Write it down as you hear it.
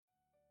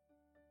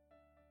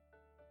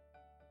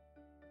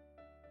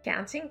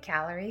Counting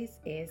calories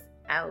is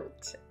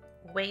out.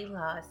 Weight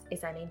loss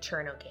is an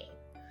internal game,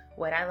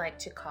 what I like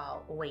to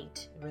call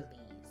weight release,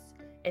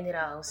 and it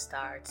all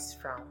starts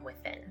from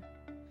within.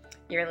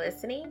 You're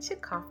listening to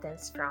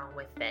Confidence from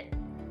Within,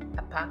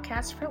 a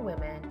podcast for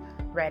women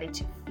ready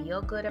to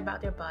feel good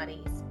about their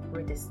bodies,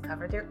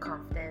 rediscover their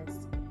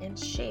confidence, and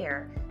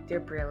share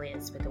their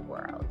brilliance with the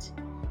world.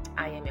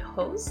 I am your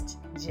host,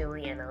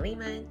 Juliana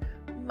Lehman,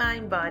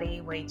 mind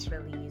body weight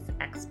release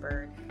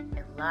expert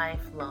and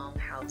lifelong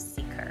health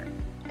seeker.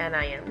 And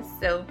I am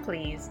so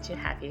pleased to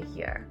have you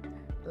here.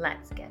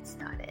 Let's get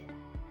started.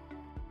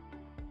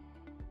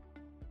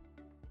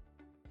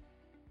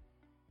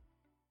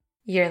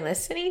 You're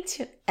listening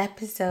to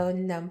episode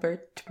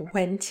number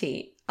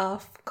 20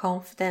 of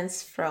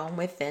Confidence from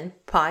Within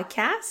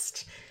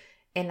podcast.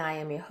 And I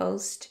am your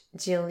host,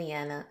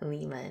 Juliana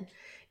Lehman.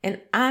 And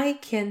I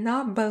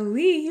cannot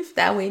believe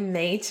that we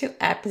made to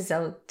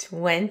episode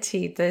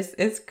 20. This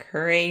is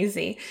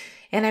crazy.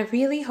 And I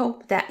really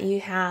hope that you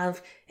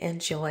have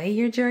enjoyed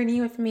your journey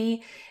with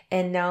me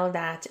and know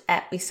that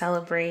we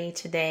celebrate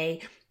today,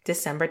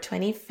 December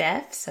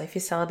 25th. So if you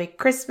celebrate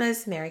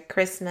Christmas, Merry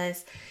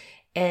Christmas.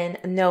 And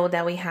know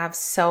that we have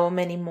so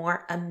many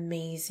more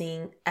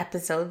amazing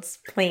episodes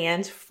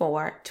planned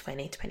for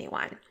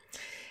 2021.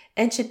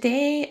 And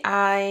today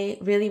I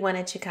really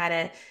wanted to kind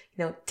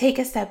of take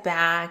a step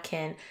back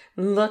and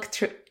look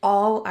through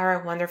all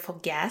our wonderful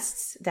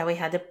guests that we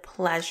had the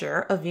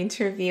pleasure of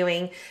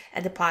interviewing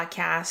at the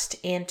podcast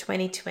in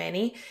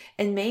 2020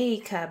 and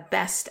make a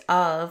best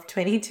of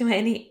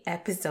 2020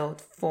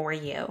 episode for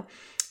you.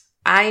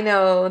 I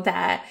know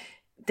that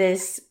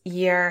this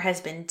year has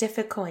been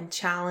difficult and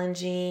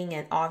challenging,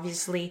 and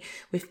obviously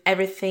with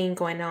everything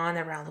going on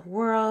around the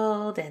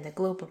world and the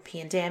global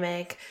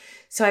pandemic.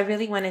 So I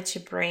really wanted to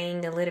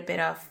bring a little bit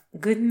of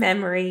good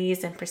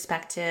memories and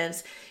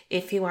perspectives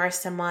if you are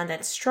someone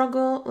that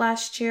struggled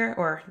last year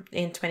or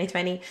in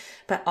 2020,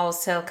 but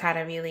also kind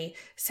of really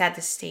set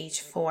the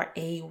stage for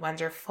a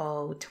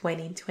wonderful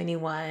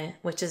 2021,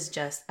 which is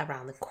just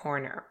around the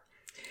corner.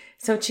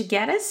 So to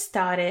get us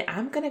started,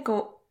 I'm going to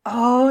go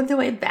all the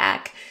way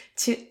back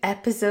to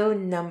episode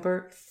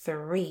number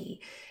 3.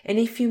 And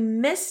if you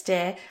missed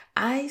it,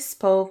 I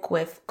spoke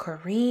with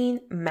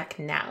Corinne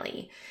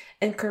McNally.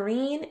 And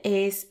Corinne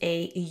is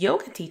a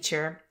yoga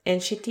teacher,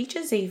 and she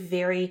teaches a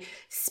very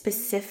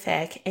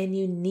specific and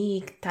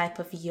unique type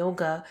of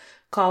yoga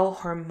called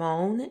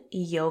hormone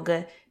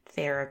yoga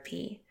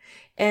therapy.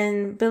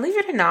 And believe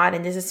it or not,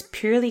 and this is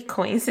purely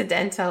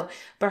coincidental,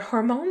 but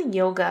hormone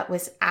yoga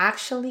was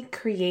actually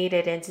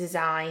created and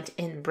designed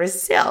in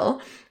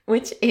Brazil,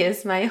 which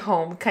is my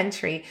home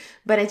country.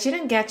 But I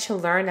didn't get to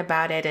learn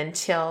about it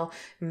until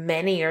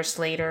many years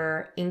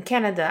later in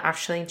Canada,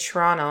 actually in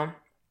Toronto,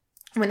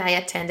 when I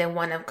attended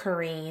one of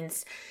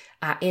Corinne's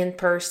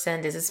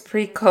in-person, this is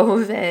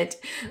pre-COVID,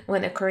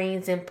 one of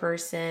Corinne's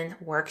in-person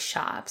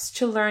workshops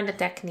to learn the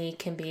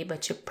technique and be able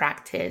to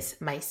practice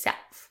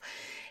myself.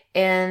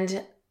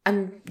 And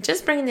I'm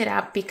just bringing it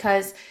up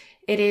because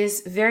it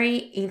is very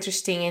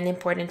interesting and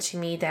important to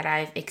me that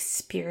I've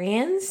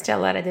experienced a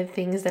lot of the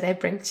things that I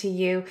bring to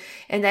you.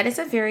 And that is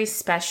a very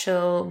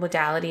special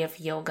modality of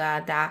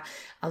yoga that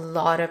a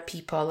lot of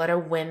people, a lot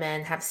of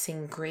women have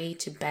seen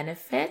great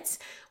benefits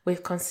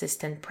with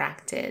consistent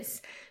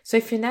practice. So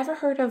if you've never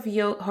heard of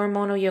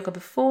hormonal yoga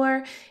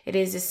before, it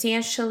is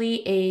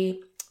essentially a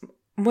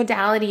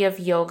modality of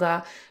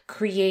yoga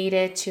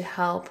created to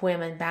help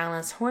women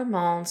balance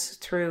hormones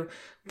through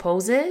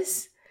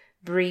poses,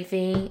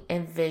 breathing,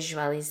 and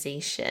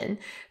visualization.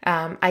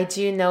 I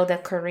do know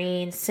that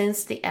Corinne,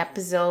 since the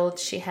episode,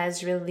 she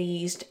has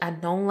released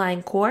an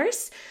online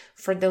course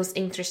for those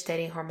interested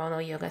in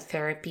hormonal yoga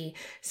therapy.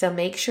 So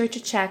make sure to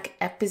check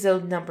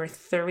episode number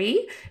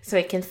 3 so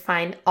you can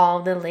find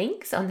all the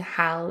links on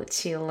how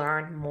to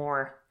learn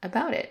more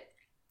about it.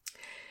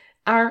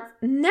 Our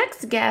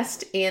next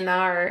guest in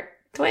our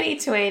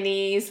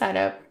 2020 sort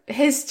of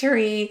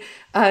history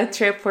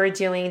trip we're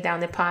doing down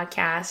the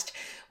podcast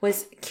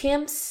was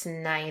Kim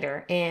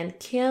Snyder, and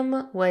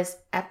Kim was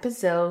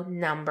episode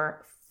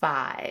number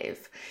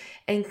 5.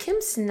 And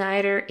Kim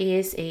Snyder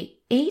is a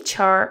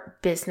HR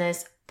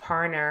business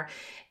partner,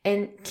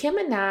 and Kim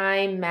and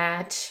I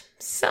met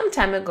some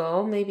time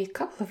ago, maybe a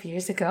couple of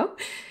years ago,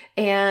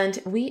 and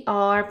we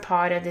are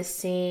part of the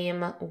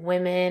same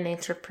women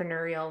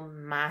entrepreneurial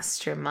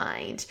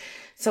mastermind.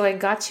 So I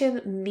got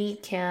to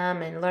meet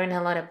Kim and learn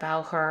a lot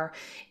about her.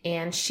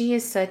 And she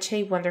is such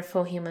a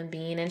wonderful human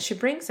being. And she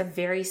brings a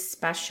very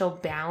special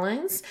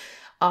balance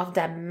of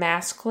that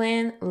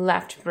masculine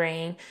left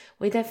brain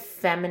with a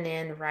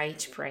feminine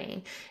right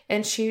brain.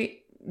 And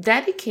she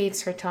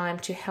dedicates her time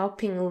to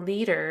helping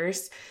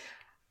leaders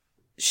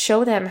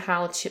show them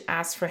how to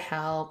ask for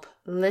help,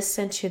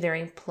 listen to their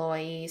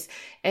employees,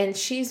 and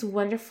she's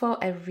wonderful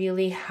at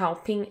really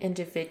helping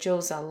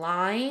individuals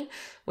align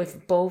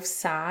with both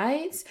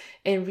sides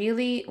and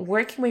really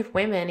working with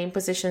women in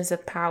positions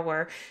of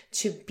power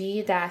to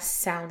be that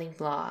sounding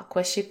block,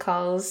 what she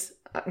calls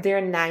their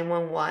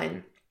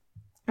 911.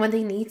 when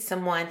they need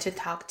someone to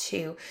talk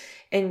to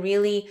and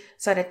really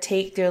sort of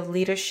take their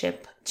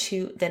leadership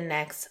to the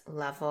next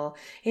level.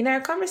 In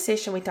our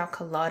conversation, we talk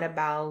a lot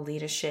about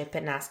leadership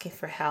and asking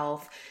for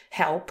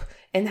help,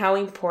 and how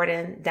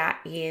important that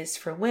is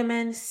for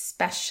women,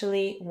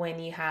 especially when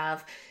you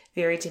have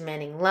very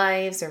demanding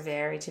lives or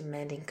very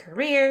demanding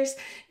careers,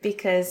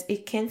 because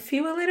it can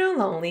feel a little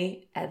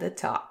lonely at the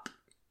top.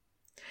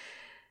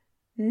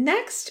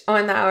 Next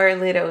on our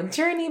little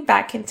journey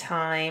back in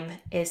time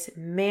is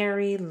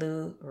Mary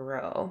Lou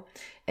Rowe.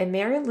 And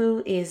Mary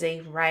Lou is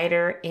a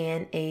writer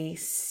and a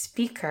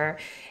speaker,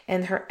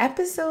 and her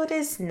episode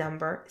is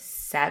number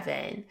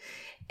 7.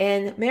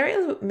 And Mary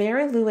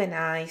Lou and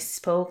I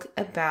spoke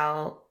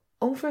about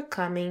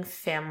overcoming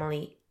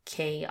family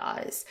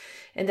chaos.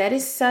 And that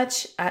is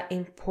such an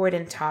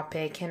important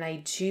topic. And I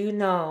do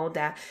know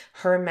that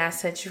her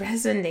message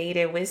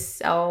resonated with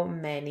so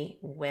many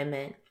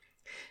women.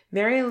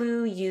 Mary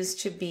Lou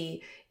used to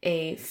be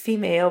a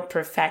female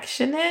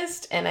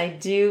perfectionist, and I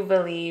do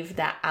believe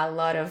that a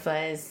lot of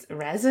us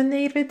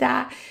resonate with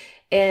that.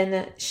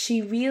 And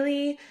she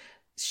really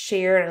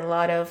shared a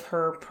lot of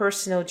her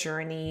personal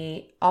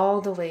journey, all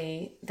the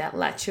way that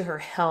led to her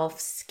health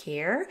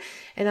scare.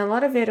 And a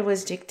lot of it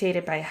was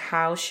dictated by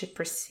how she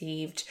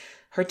perceived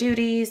her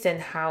duties and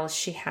how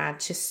she had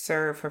to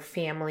serve her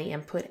family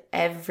and put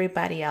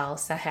everybody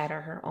else ahead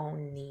of her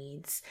own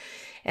needs.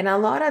 And a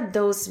lot of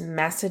those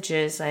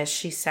messages, as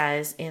she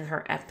says in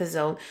her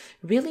episode,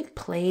 really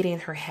played in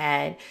her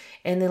head,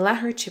 and they led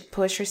her to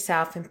push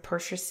herself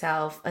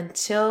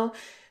until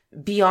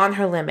beyond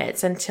her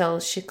limits, until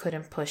she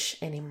couldn't push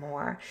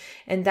anymore.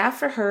 And that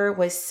for her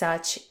was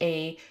such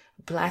a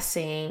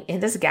blessing in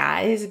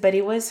disguise, but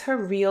it was her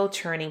real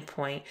turning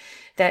point,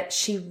 that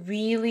she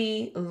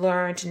really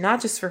learned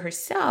not just for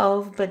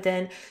herself, but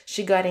then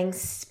she got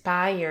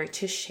inspired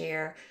to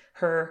share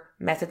her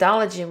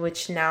methodology,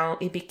 which now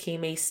it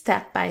became a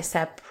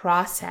step-by-step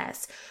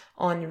process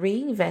on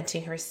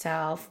reinventing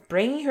herself,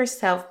 bringing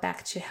herself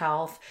back to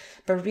health,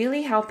 but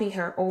really helping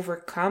her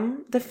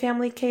overcome the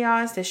family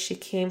chaos that she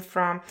came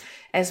from,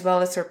 as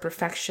well as her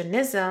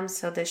perfectionism,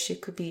 so that she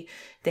could be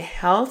the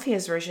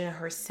healthiest version of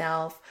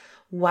herself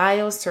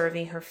while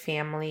serving her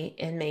family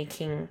and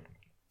making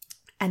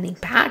an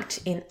impact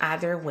in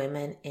other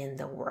women in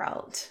the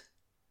world.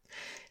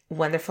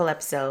 Wonderful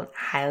episode,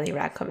 highly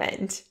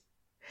recommend.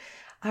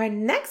 Our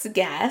next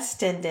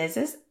guest, and this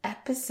is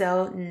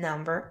episode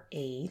number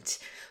 8,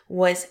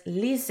 was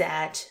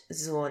Lisette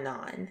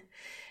Zuonon.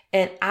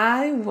 And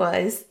I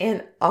was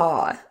in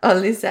awe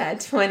of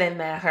Lisette when I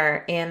met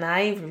her, and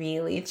I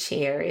really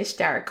cherished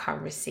our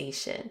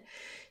conversation.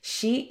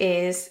 She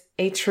is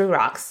a true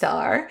rock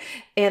star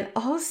and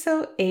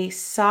also a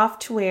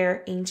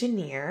software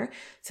engineer.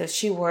 So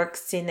she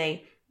works in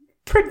a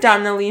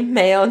predominantly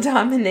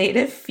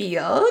male-dominated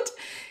field.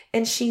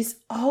 And she's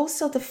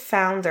also the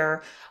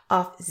founder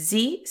of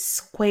Z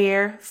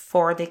Square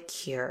for the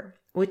Cure,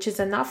 which is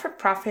a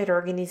not-for-profit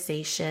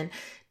organization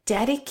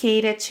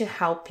dedicated to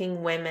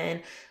helping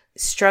women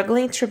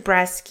struggling through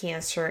breast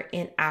cancer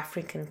in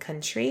African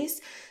countries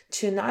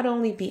to not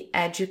only be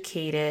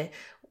educated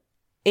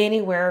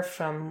anywhere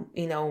from,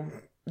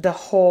 the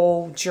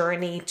whole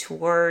journey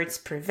towards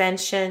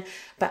prevention,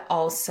 but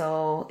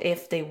also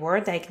if they were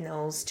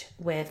diagnosed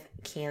with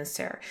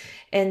cancer.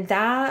 And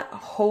that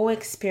whole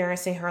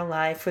experience in her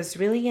life was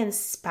really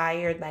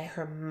inspired by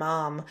her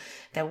mom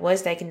that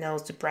was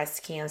diagnosed with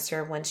breast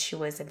cancer when she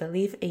was, I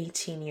believe,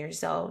 18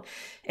 years old.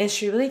 And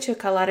she really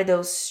took a lot of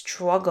those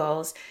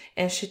struggles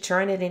and she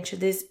turned it into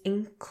this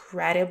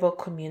incredible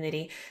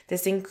community,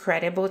 this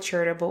incredible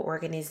charitable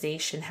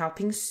organization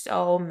helping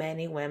so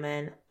many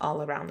women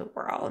all around the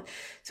world.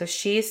 So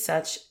she is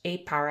such a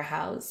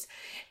powerhouse.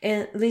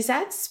 And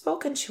Lisette's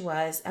spoken to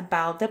us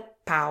about the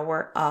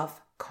power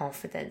of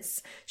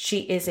confidence.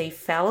 She is a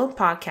fellow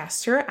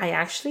podcaster. I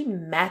actually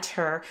met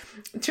her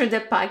through the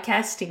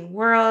podcasting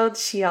world.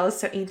 She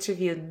also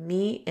interviewed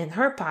me in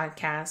her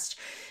podcast.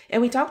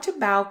 And we talked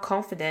about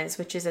confidence,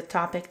 which is a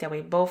topic that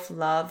we both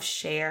love,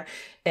 share,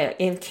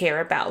 and care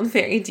about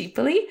very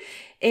deeply.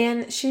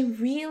 And she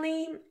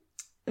really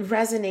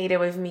resonated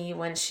with me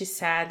when she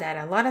said that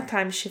a lot of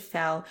times she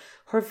felt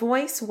her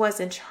voice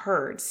wasn't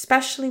heard,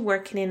 especially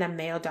working in a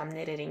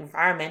male-dominated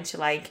environment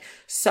like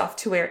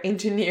software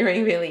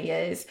engineering really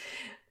is.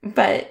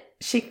 But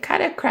she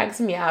kind of cracks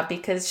me up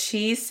because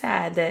she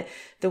said that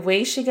the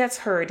way she gets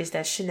heard is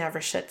that she never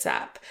shuts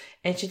up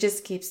and she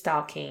just keeps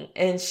talking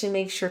and she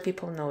makes sure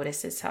people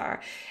notices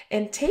her.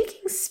 And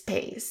taking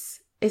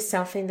space is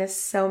something that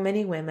so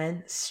many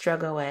women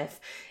struggle with.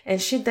 And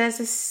she does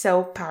it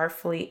so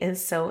powerfully and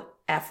so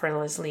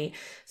effortlessly.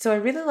 So I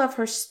really love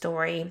her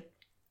story,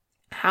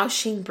 how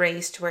she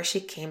embraced where she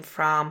came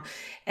from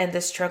and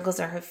the struggles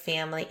of her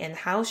family and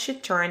how she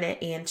turned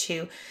it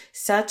into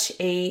such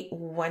a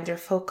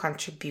wonderful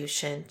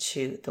contribution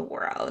to the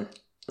world.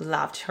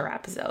 Loved her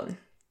episode.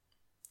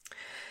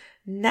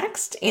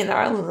 Next in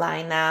our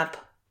lineup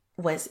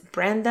was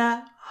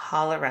Brenda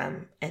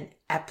Holleram in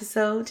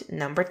episode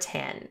number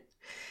 10.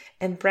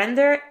 And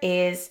Brenda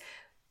is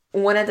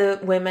one of the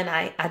women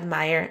I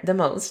admire the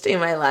most in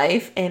my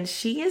life, and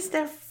she is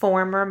the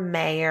former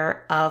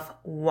mayor of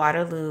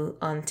Waterloo,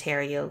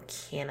 Ontario,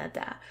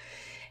 Canada.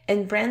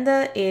 And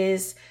Brenda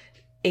is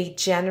a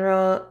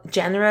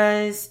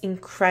generous,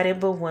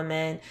 incredible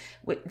woman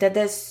that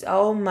does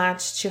so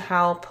much to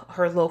help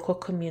her local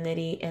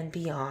community and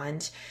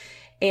beyond.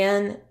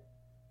 And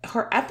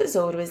her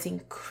episode was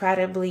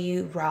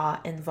incredibly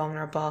raw and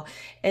vulnerable,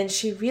 and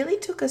she really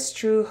took us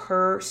through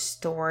her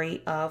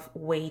story of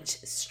weight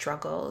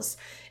struggles.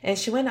 And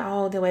she went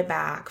all the way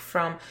back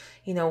from,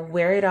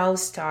 where it all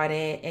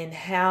started and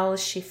how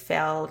she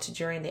felt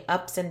during the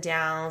ups and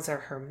downs of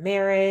her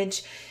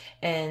marriage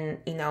and,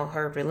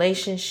 her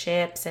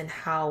relationships, and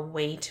how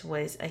weight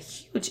was a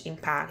huge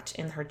impact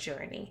in her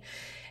journey.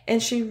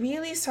 And she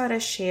really sort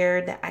of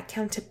shared that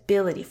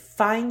accountability,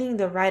 finding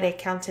the right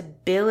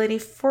accountability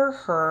for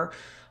her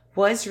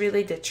was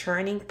really the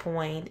turning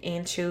point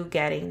into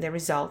getting the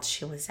results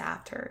she was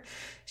after.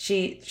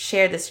 She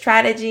shared the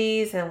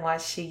strategies and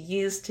what she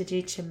used to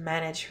do to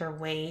manage her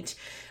weight.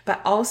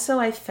 But also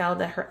I felt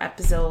that her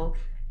episode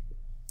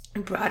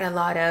brought a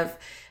lot of,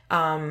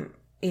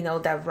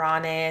 the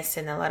rawness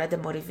and a lot of the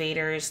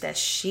motivators that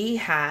she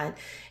had.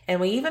 And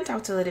we even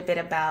talked a little bit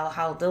about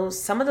how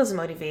some of those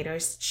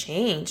motivators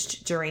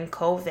changed during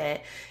COVID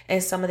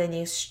and some of the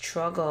new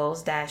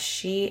struggles that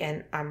she,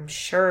 and I'm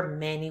sure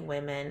many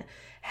women,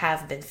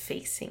 have been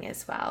facing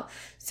as well.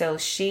 So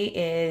she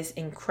is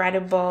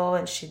incredible,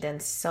 and she done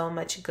so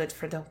much good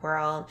for the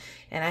world.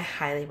 And I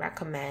highly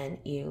recommend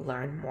you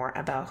learn more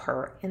about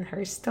her and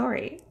her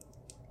story.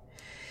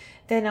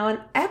 Then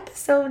on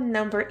episode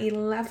number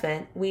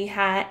 11, we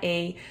had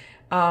a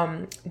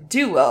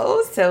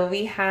duo. So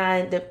we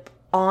had the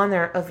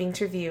honor of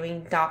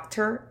interviewing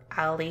Dr.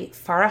 Ali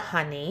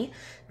Farahani,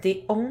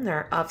 the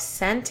owner of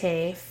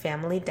Sante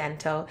Family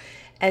Dental,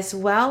 as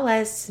well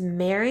as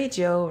Mary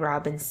Jo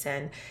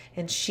Robinson.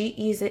 And she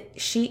is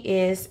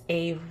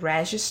a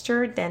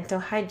registered dental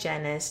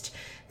hygienist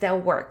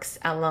that works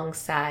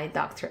alongside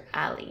Dr.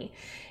 Ali.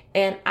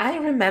 And I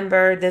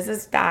remember this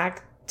is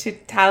back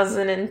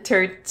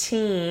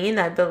 2013,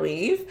 I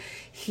believe,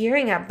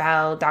 hearing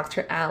about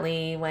Dr.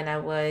 Ali when I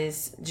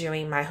was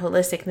doing my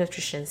holistic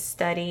nutrition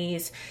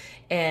studies.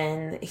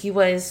 And he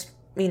was,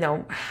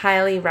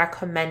 highly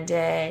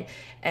recommended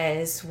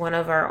as one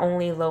of our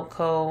only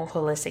local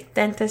holistic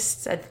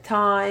dentists at the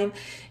time.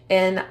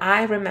 And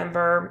I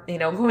remember,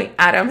 going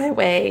out of my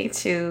way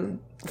to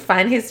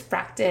find his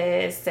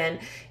practice and,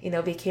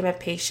 became a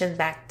patient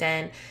back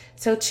then.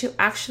 So to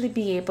actually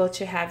be able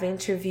to have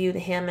interviewed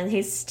him and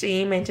his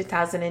team in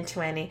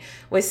 2020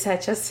 was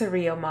such a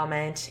surreal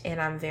moment. And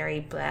I'm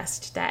very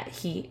blessed that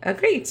he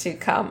agreed to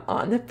come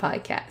on the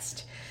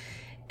podcast.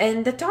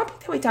 And the topic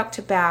that we talked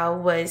about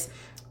was,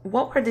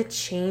 what were the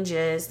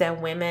changes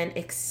that women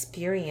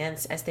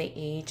experience as they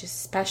age,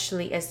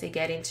 especially as they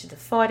get into the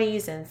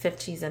 40s and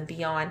 50s and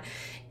beyond,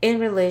 in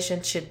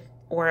relation to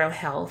oral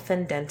health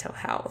and dental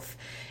health.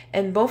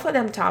 And both of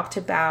them talked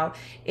about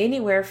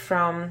anywhere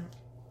from,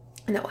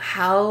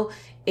 how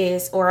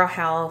is oral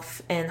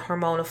health and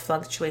hormonal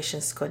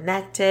fluctuations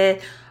connected,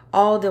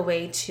 all the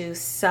way to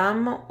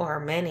some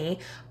or many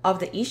of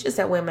the issues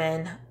that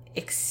women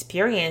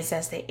experience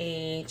as they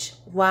age,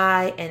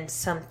 why, and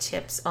some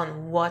tips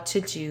on what to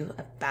do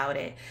about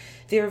it.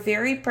 They're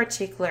very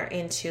particular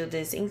into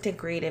this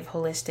integrative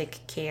holistic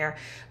care,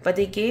 but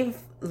they gave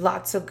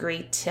lots of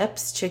great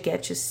tips to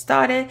get you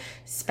started,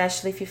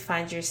 especially if you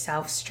find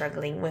yourself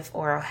struggling with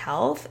oral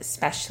health,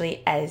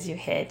 especially as you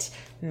hit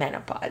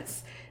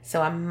menopause.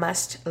 So a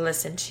must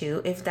listen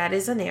to if that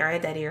is an area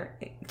that you're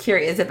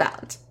curious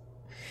about.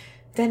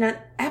 Then on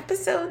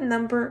episode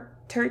number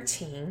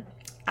 13,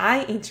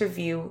 I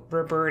interview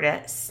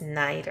Roberta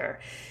Snyder.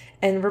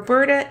 And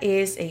Roberta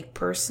is a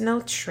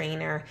personal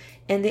trainer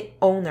and the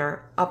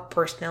owner of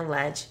Personal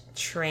Edge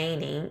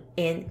Training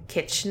in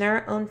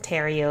Kitchener,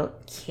 Ontario,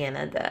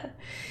 Canada.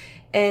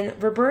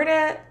 And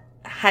Roberta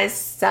has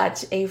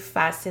such a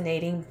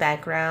fascinating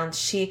background.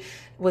 She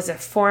was a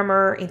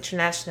former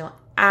international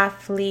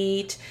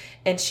athlete,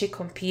 and she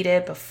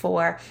competed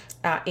before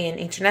in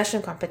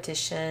international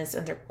competitions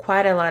under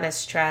quite a lot of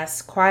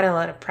stress, quite a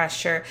lot of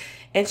pressure.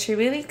 And she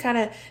really kind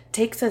of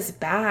takes us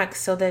back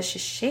so that she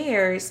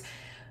shares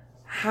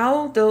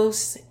how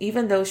those,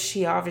 even though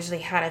she obviously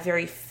had a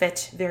very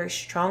fit, very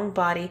strong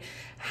body,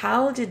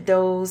 how did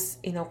those,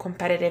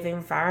 competitive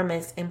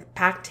environments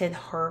impacted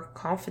her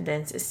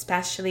confidence,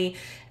 especially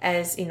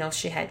as,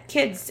 she had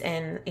kids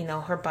and,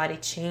 her body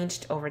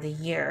changed over the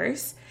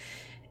years.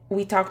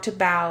 We talked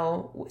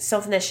about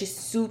something that she's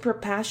super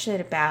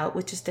passionate about,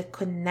 which is the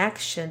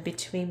connection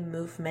between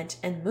movement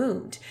and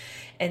mood.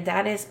 And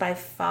that is by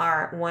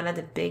far one of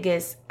the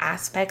biggest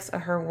aspects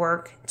of her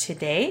work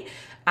today,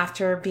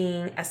 after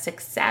being a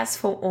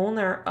successful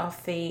owner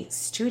of a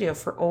studio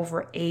for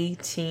over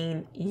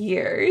 18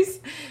 years,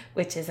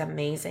 which is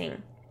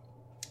amazing.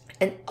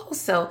 And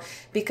also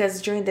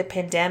because during the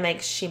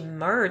pandemic, she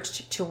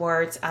merged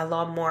towards a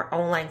lot more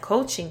online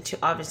coaching to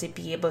obviously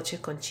be able to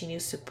continue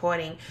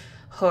supporting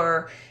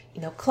her,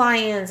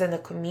 clients and the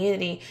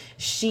community.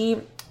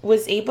 She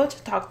was able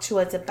to talk to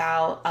us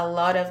about a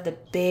lot of the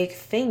big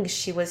things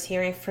she was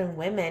hearing from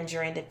women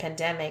during the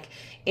pandemic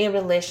in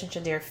relation to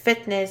their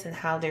fitness and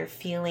how they're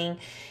feeling.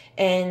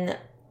 And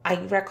I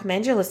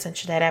recommend you listen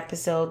to that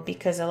episode,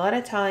 because a lot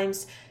of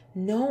times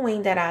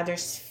knowing that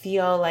others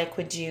feel like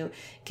we do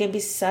can be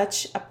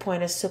such a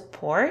point of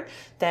support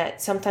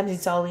that sometimes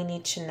it's all we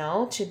need to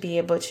know to be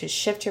able to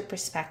shift your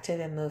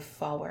perspective and move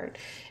forward.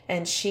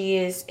 And she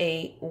is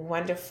a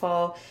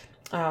wonderful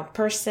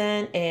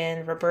person,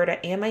 and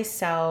Roberta and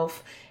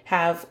myself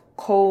have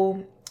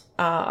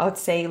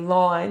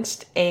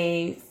launched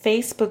a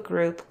Facebook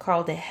group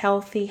called the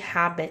Healthy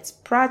Habits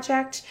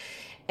Project.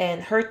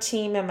 And her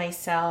team and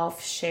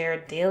myself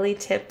share daily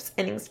tips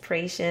and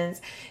inspirations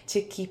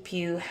to keep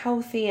you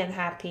healthy and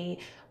happy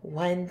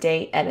one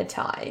day at a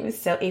time.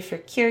 So if you're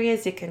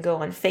curious, you can go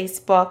on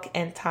Facebook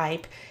and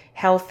type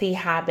Healthy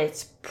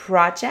Habits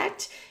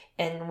Project,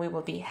 and we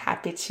will be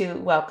happy to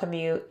welcome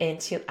you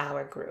into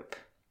our group.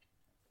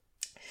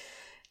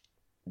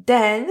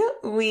 Then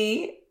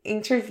we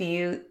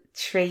interviewed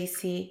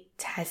Tracy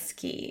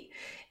Teske.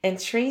 And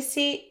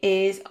Tracy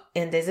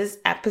and this is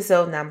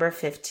episode number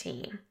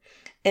 15.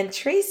 And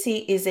Tracy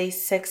is a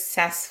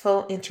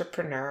successful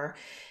entrepreneur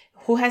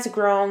who has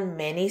grown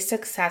many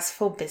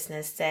successful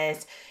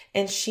businesses,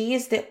 and she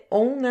is the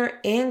owner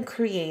and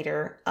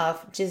creator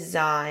of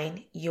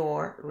Design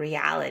Your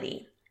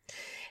Reality.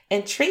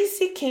 And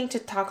Tracy came to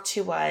talk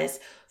to us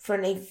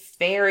from a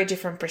very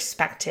different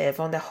perspective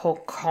on the whole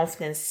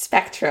confidence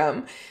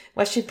spectrum.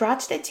 What she brought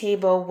to the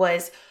table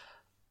was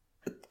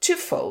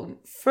twofold.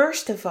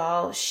 First of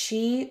all,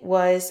 she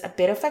was a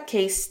bit of a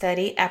case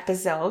study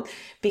episode,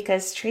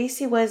 because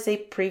Tracy was a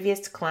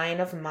previous client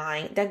of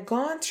mine that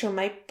gone through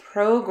my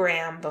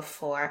program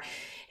before.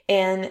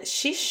 And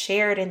she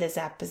shared in this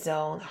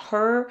episode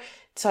her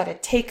sort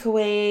of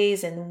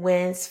takeaways and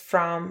wins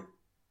from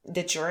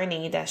the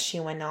journey that she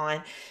went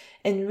on.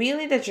 And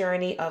really the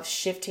journey of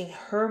shifting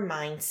her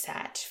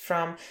mindset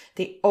from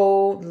the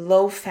old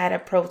low-fat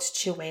approach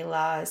to weight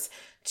loss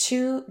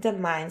to the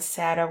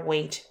mindset of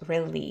weight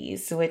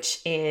release, which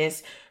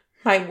is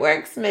my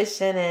work's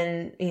mission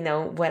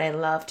and, what I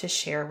love to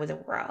share with the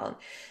world.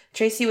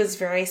 Tracy was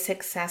very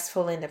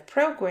successful in the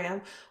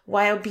program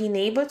while being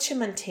able to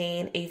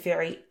maintain a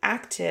very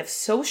active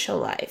social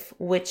life,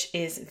 which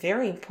is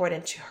very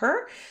important to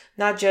her,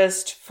 not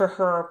just for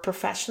her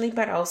professionally,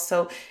 but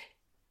also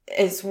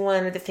is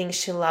one of the things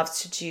she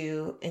loves to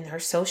do in her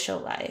social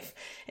life.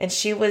 And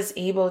she was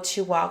able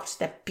to walk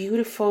that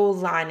beautiful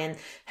line and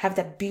have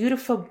that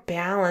beautiful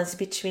balance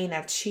between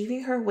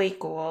achieving her weight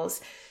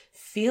goals,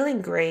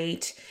 feeling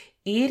great,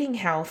 eating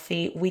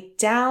healthy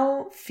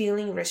without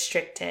feeling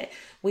restricted,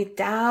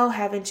 without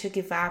having to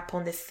give up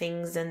on the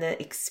things and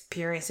the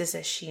experiences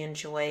that she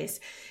enjoys.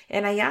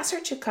 And I asked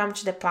her to come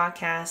to the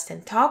podcast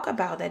and talk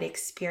about that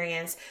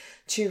experience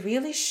to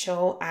really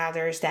show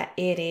others that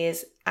it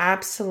is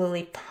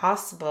absolutely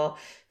possible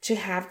to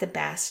have the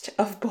best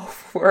of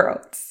both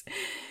worlds.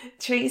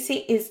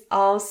 Tracy is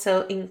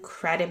also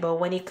incredible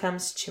when it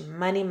comes to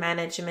money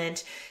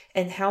management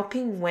and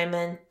helping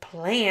women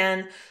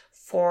plan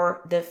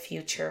for the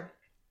future.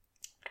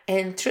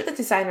 And through the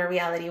Design Your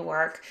Reality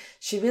work,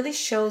 she really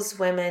shows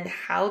women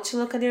how to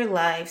look at their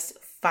lives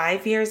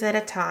 5 years at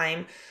a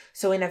time.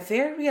 So in a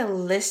very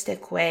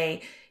realistic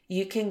way,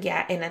 you can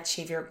get and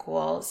achieve your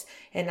goals.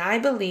 And I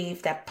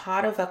believe that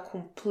part of a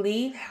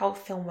complete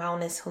health and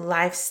wellness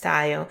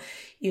lifestyle,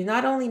 you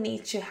not only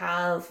need to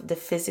have the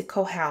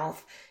physical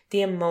health,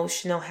 the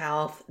emotional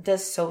health, the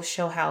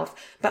social health,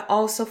 but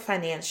also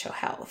financial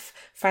health,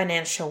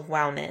 financial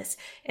wellness.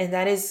 And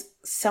that is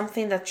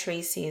something that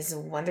Tracy is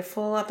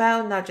wonderful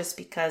about, not just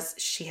because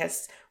she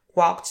has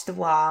walked the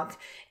walk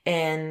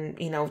and,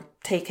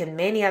 taken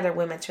many other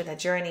women through that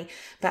journey,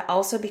 but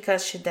also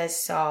because she does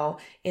so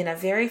in a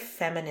very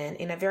feminine,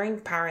 in a very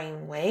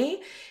empowering way.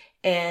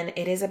 And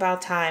it is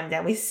about time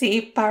that we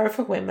see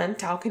powerful women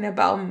talking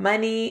about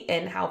money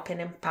and helping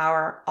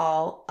empower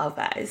all of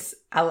us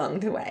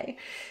along the way.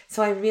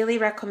 So I really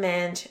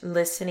recommend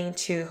listening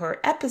to her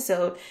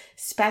episode,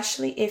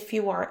 especially if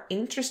you are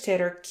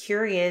interested or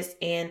curious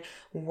in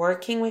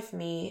working with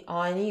me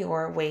on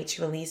your weight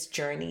release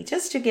journey,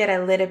 just to get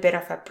a little bit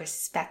of a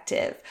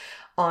perspective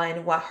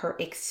on what her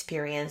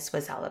experience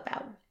was all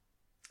about.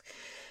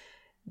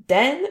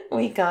 Then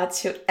we got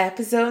to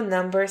episode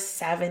number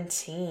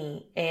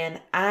 17,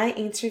 and I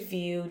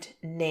interviewed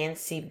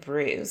Nancy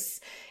Bruce.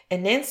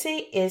 And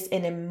Nancy is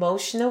an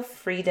emotional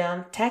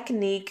freedom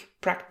technique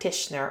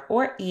practitioner,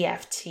 or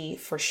EFT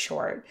for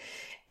short.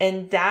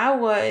 And that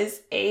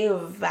was a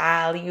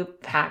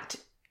value-packed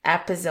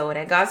episode.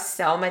 I got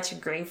so much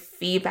great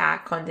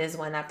feedback on this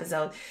one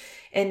episode.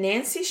 And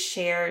Nancy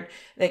shared,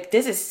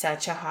 this is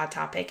such a hot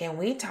topic, and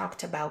we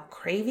talked about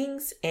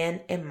cravings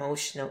and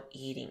emotional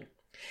eating.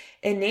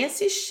 And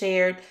Nancy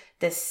shared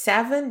the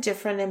 7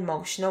 different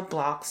emotional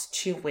blocks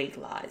to weight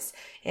loss.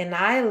 And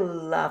I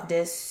love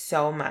this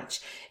so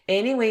much.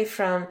 Anyway,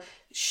 from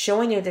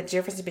showing you the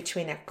difference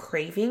between a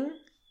craving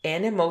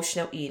and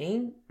emotional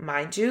eating.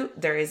 Mind you,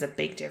 there is a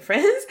big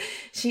difference.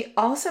 She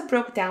also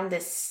broke down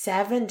the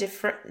 7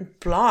 different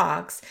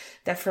blocks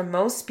that for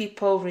most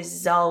people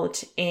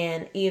result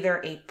in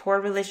either a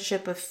poor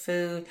relationship with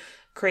food,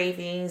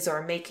 cravings,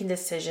 or making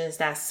decisions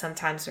that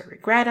sometimes we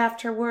regret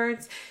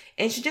afterwards.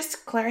 And she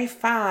just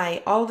clarify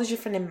all the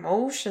different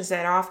emotions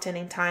that often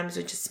in times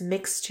we just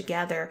mix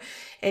together.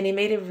 And it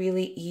made it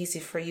really easy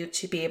for you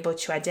to be able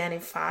to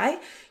identify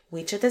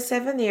which of the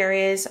 7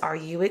 areas are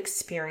you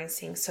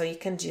experiencing so you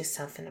can do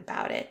something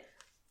about it.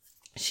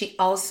 She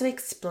also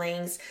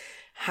explains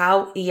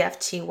how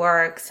EFT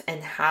works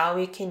and how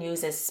you can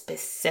use it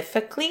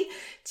specifically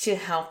to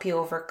help you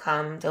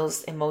overcome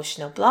those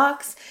emotional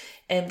blocks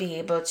and be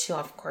able to,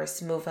 of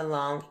course, move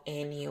along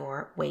in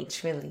your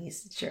weight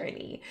release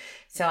journey.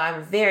 So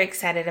I'm very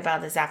excited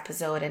about this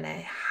episode and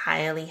I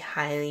highly,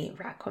 highly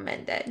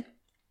recommend it.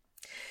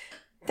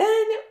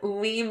 Then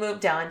we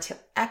moved on to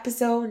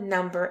episode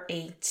number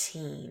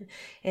 18,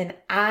 and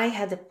I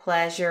had the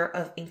pleasure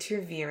of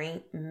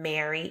interviewing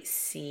Mary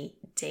C.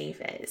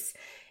 Davis.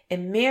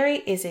 And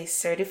Mary is a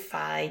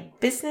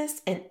certified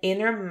business and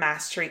inner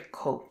mastery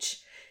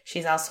coach.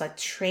 She's also a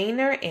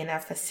trainer and a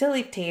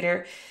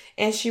facilitator,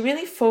 and she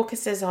really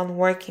focuses on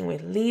working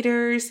with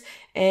leaders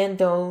and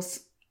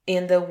those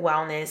in the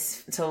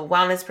wellness, so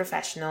wellness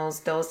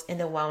professionals, those in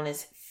the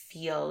wellness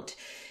field.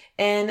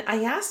 And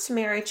I asked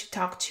Mary to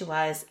talk to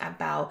us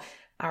about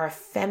our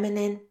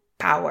feminine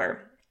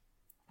power,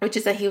 which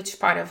is a huge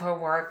part of her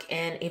work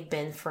and it's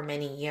been for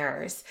many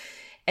years.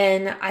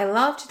 And I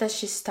loved that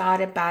she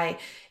started by,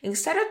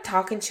 instead of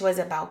talking to us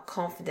about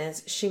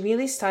confidence, she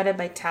really started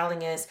by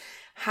telling us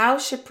how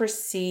she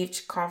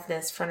perceived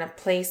confidence from a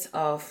place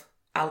of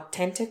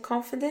authentic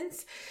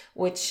confidence,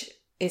 which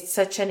is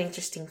such an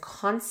interesting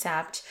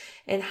concept,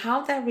 and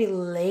how that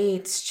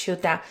relates to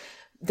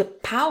the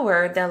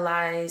power that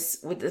lies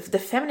with the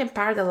feminine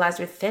power that lies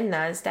within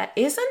us that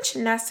isn't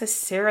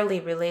necessarily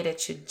related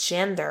to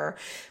gender,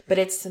 but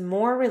it's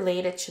more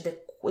related to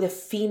the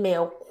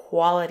female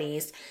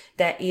qualities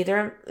that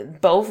either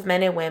both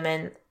men and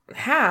women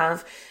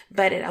have,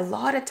 but a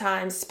lot of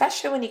times,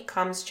 especially when it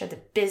comes to the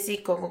busy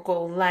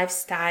go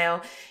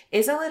lifestyle,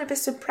 is a little bit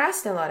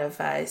suppressed in a lot of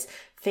us.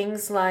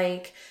 Things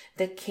like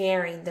the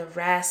caring, the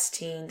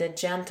resting, the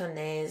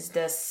gentleness,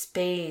 the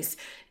space,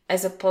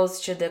 as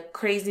opposed to the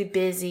crazy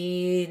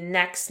busy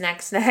next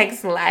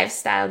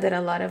lifestyle that a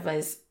lot of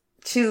us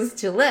choose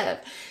to live.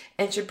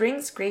 And she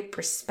brings great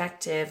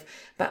perspective,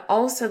 but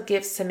also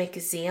gives some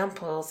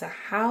examples of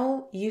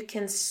how you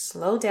can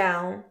slow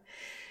down,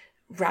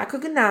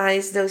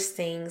 recognize those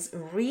things,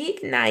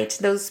 reignite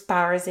those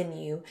powers in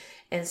you,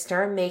 and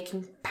start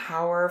making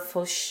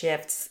powerful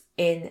shifts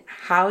in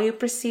how you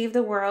perceive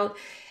the world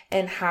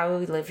and how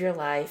you live your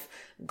life,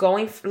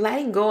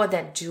 letting go of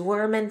that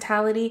doer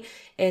mentality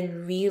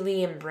and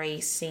really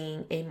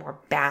embracing a more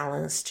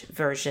balanced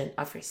version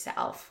of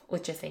yourself,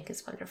 which I think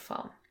is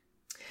wonderful.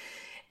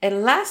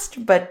 And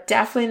last but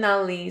definitely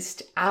not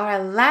least,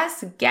 our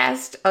last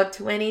guest of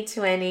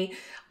 2020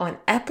 on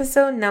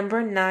episode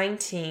number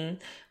 19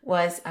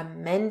 was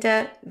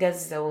Amanda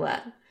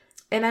Gazzola.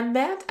 And I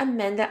met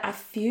Amanda a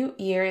few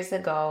years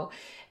ago,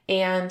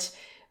 and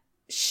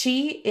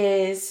she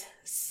is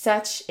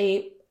such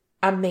a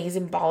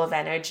amazing ball of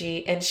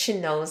energy, and she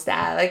knows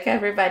that. Like,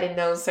 everybody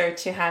knows her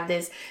to have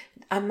this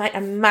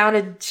amount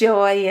of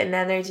joy and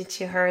energy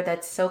to her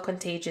that's so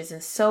contagious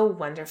and so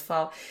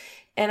wonderful.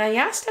 And I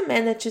asked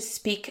Amanda to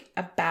speak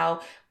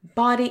about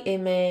body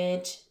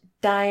image,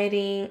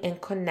 dieting,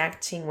 and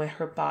connecting with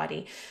her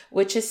body,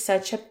 which is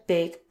such a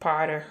big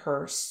part of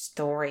her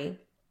story.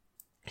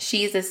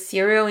 She's a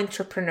serial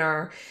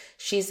entrepreneur.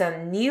 She's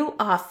a new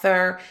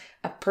author,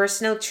 a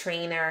personal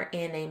trainer,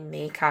 and a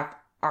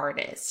makeup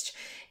artist.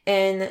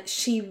 And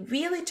she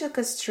really took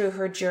us through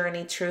her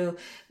journey through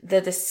the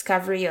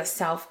discovery of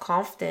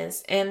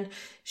self-confidence. And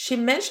she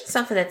mentioned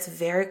something that's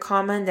very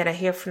common that I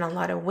hear from a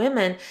lot of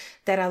women,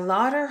 that a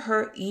lot of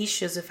her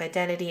issues with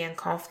identity and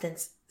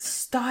confidence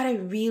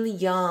started really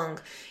young,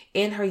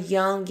 in her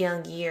young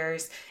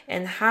years,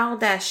 and how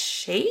that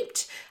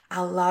shaped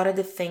a lot of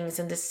the things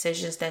and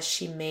decisions that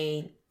she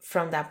made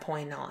from that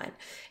point on.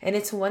 And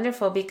it's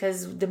wonderful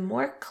because the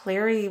more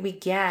clarity we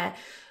get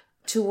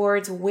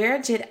towards where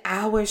did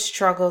our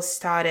struggle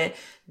started,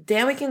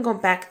 then we can go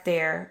back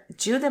there,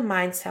 do the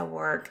mindset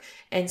work,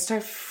 and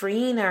start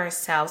freeing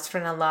ourselves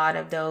from a lot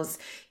of those,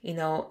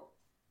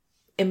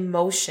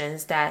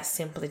 emotions that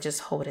simply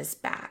just hold us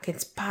back.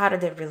 It's part of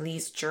the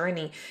release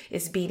journey,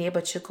 is being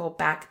able to go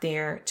back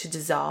there to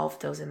dissolve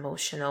those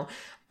emotional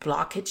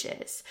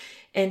blockages.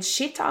 And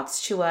she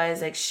talks to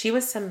us like she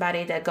was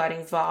somebody that got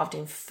involved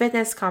in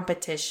fitness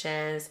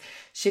competitions.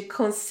 She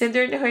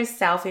considered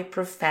herself a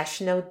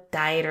professional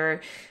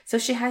dieter. So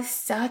she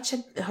has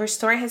her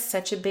story has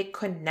such a big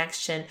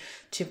connection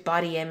to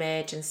body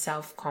image and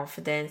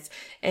self-confidence.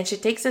 And she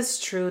takes us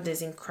through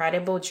this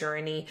incredible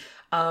journey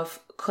of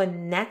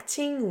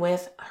connecting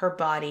with her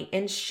body.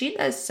 And she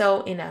does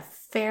so in a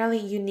fairly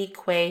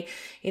unique way,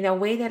 in a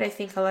way that I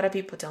think a lot of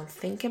people don't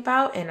think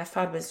about. And I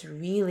thought was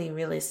really,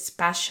 really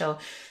special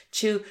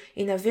to,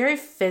 in a very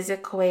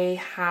physical way,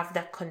 have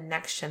that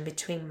connection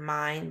between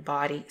mind,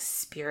 body,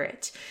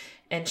 spirit.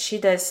 And she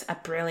does a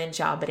brilliant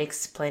job at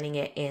explaining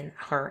it in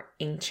her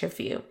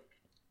interview.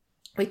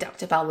 We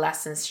talked about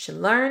lessons she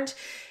learned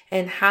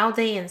and how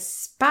they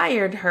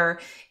inspired her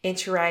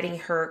into writing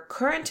her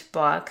current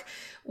book,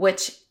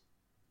 which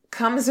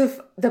comes with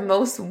the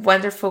most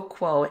wonderful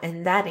quote,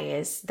 and that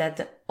is that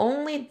the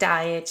only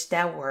diet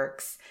that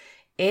works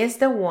is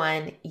the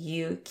one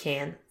you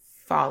can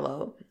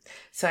follow.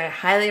 So I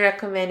highly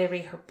recommend you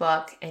read her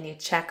book and you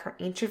check her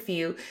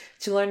interview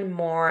to learn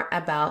more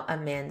about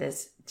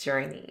Amanda's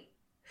journey.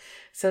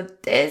 So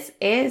this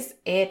is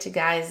it,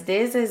 guys.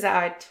 This is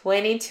our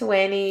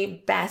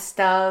 2020 best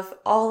of,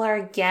 all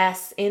our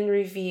guests in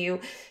review,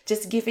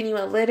 just giving you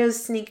a little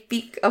sneak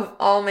peek of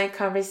all my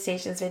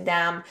conversations with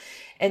them.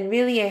 And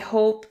really, I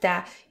hope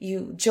that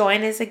you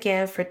join us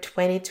again for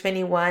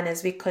 2021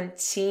 as we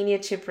continue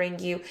to bring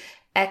you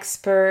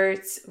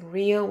experts,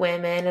 real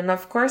women, and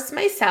of course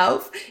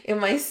myself in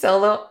my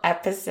solo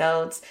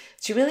episodes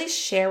to really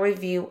share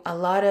with you a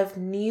lot of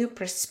new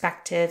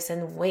perspectives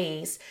and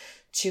ways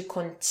to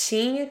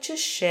continue to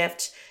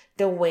shift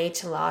the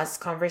weight loss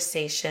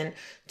conversation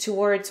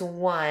towards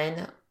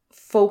one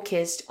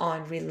focused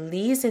on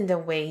releasing the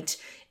weight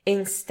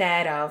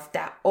instead of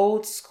that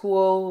old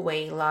school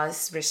weight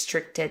loss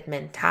restricted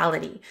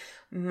mentality.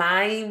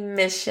 My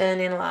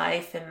mission in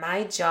life and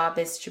my job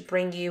is to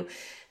bring you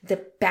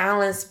the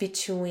balance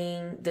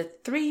between the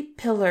three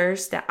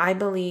pillars that I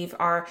believe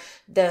are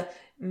the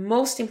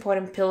most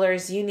important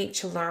pillars you need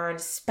to learn,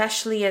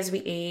 especially as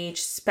we age,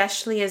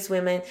 especially as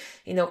women,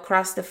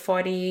 across the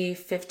 40s,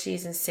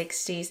 50s, and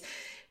 60s,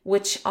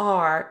 which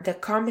are the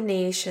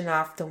combination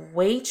of the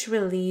weight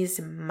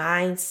release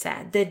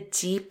mindset, the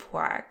deep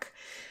work,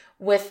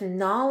 with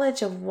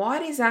knowledge of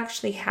what is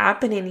actually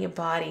happening in your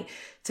body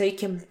so you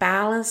can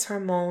balance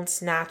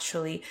hormones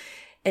naturally.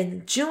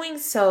 And doing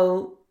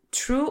so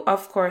through,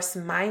 of course,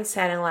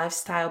 mindset and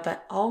lifestyle,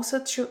 but also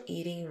through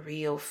eating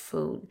real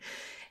food.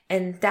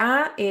 And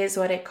that is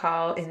what I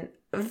call, in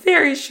a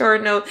very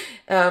short note,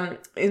 and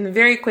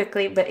very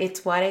quickly, but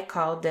it's what I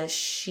call the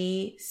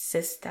SHE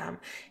system.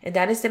 And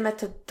that is the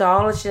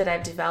methodology that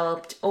I've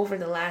developed over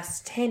the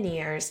last 10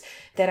 years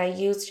that I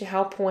use to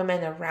help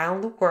women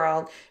around the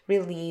world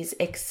release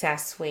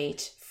excess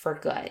weight for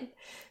good.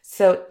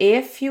 So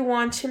if you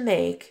want to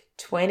make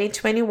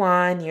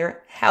 2021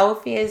 your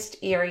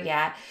healthiest year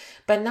yet,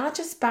 but not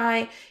just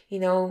by,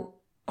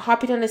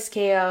 hopping on a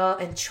scale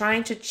and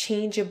trying to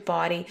change your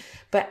body,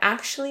 but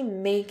actually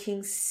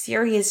making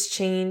serious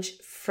change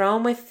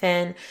from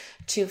within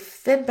to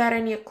fit better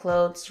in your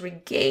clothes,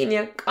 regain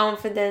your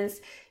confidence,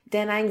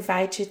 then I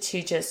invite you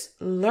to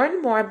just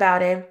learn more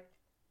about it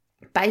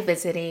by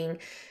visiting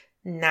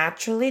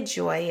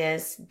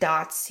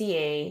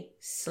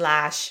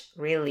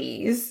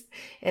naturallyjoyous.ca/release.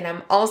 And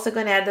I'm also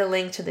going to add the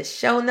link to the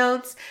show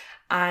notes.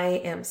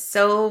 I am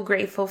so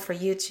grateful for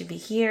you to be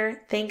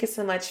here. Thank you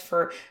so much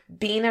for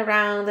being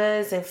around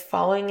us and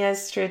following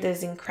us through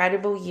this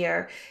incredible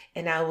year.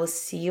 And I will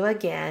see you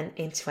again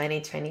in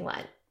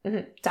 2021.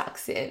 Talk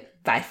soon.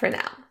 Bye for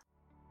now.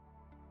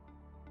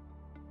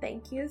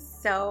 Thank you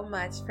so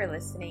much for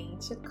listening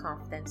to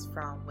Confidence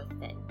from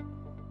Within.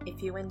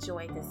 If you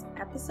enjoyed this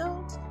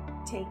episode,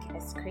 take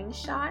a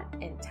screenshot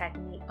and tag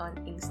me on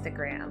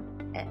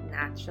Instagram at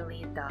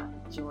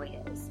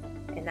naturally.joyous,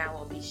 and I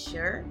will be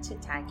sure to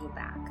tag you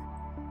back.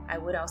 I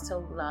would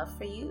also love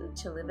for you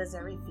to leave us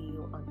a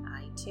review on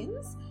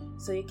iTunes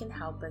so you can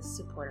help us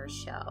support our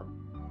show.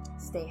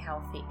 Stay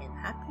healthy and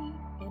happy,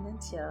 and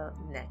until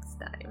next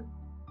time.